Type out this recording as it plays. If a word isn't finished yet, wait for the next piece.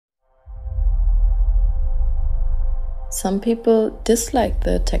Some people dislike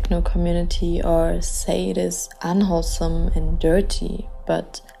the techno community or say it is unwholesome and dirty,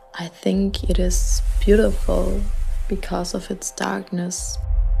 but I think it is beautiful because of its darkness.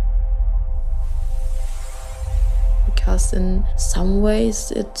 Because in some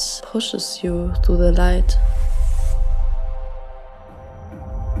ways it pushes you through the light.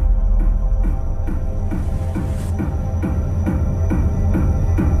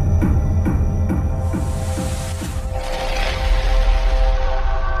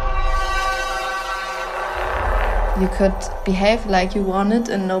 You could behave like you wanted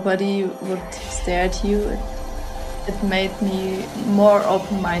and nobody would stare at you. It made me more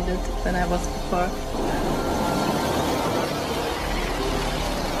open-minded than I was before.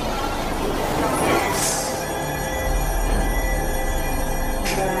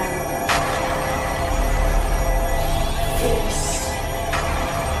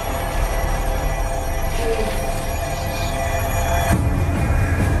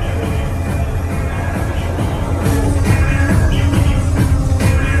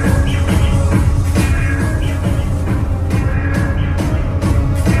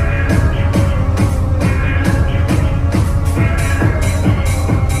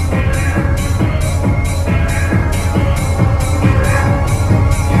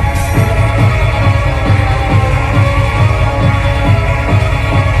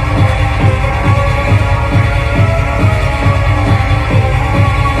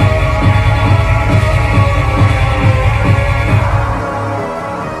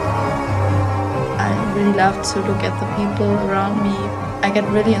 Love to look at the people around me. I get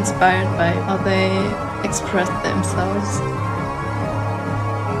really inspired by how they express themselves.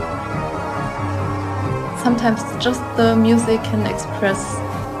 Sometimes just the music can express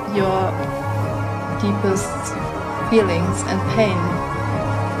your deepest feelings and pain.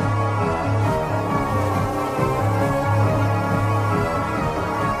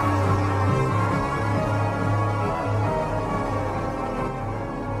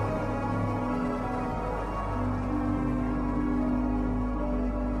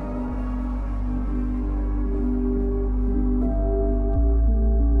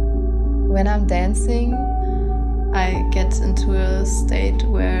 When I'm dancing, I get into a state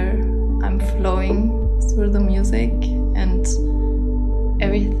where I'm flowing through the music and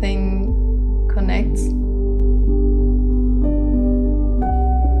everything connects.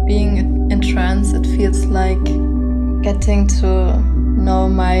 Being in trance, it feels like getting to know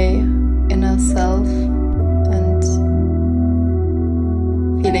my inner self and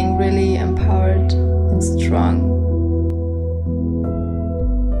feeling really empowered and strong.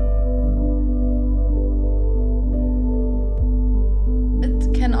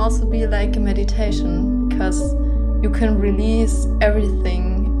 Can also be like a meditation, because you can release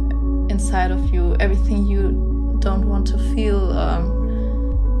everything inside of you, everything you don't want to feel,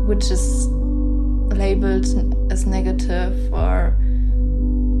 which is labeled as negative or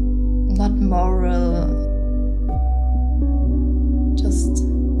not moral. Just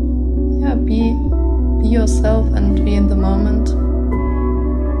be yourself and be in the moment.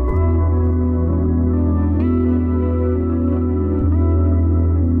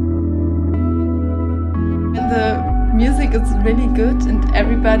 The music is really good and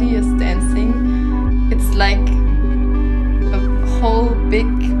everybody is dancing. It's like a whole big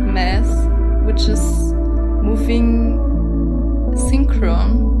mass which is moving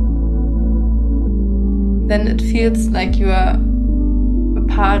synchron. Then it feels like you are a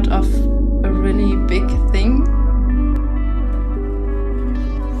part of a really big thing.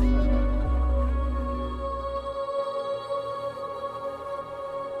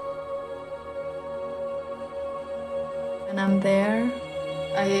 When I'm there,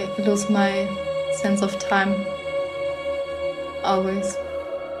 I lose my sense of time. Always.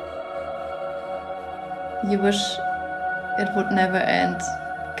 You wish it would never end,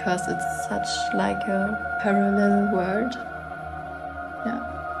 because it's such like a parallel world. Yeah.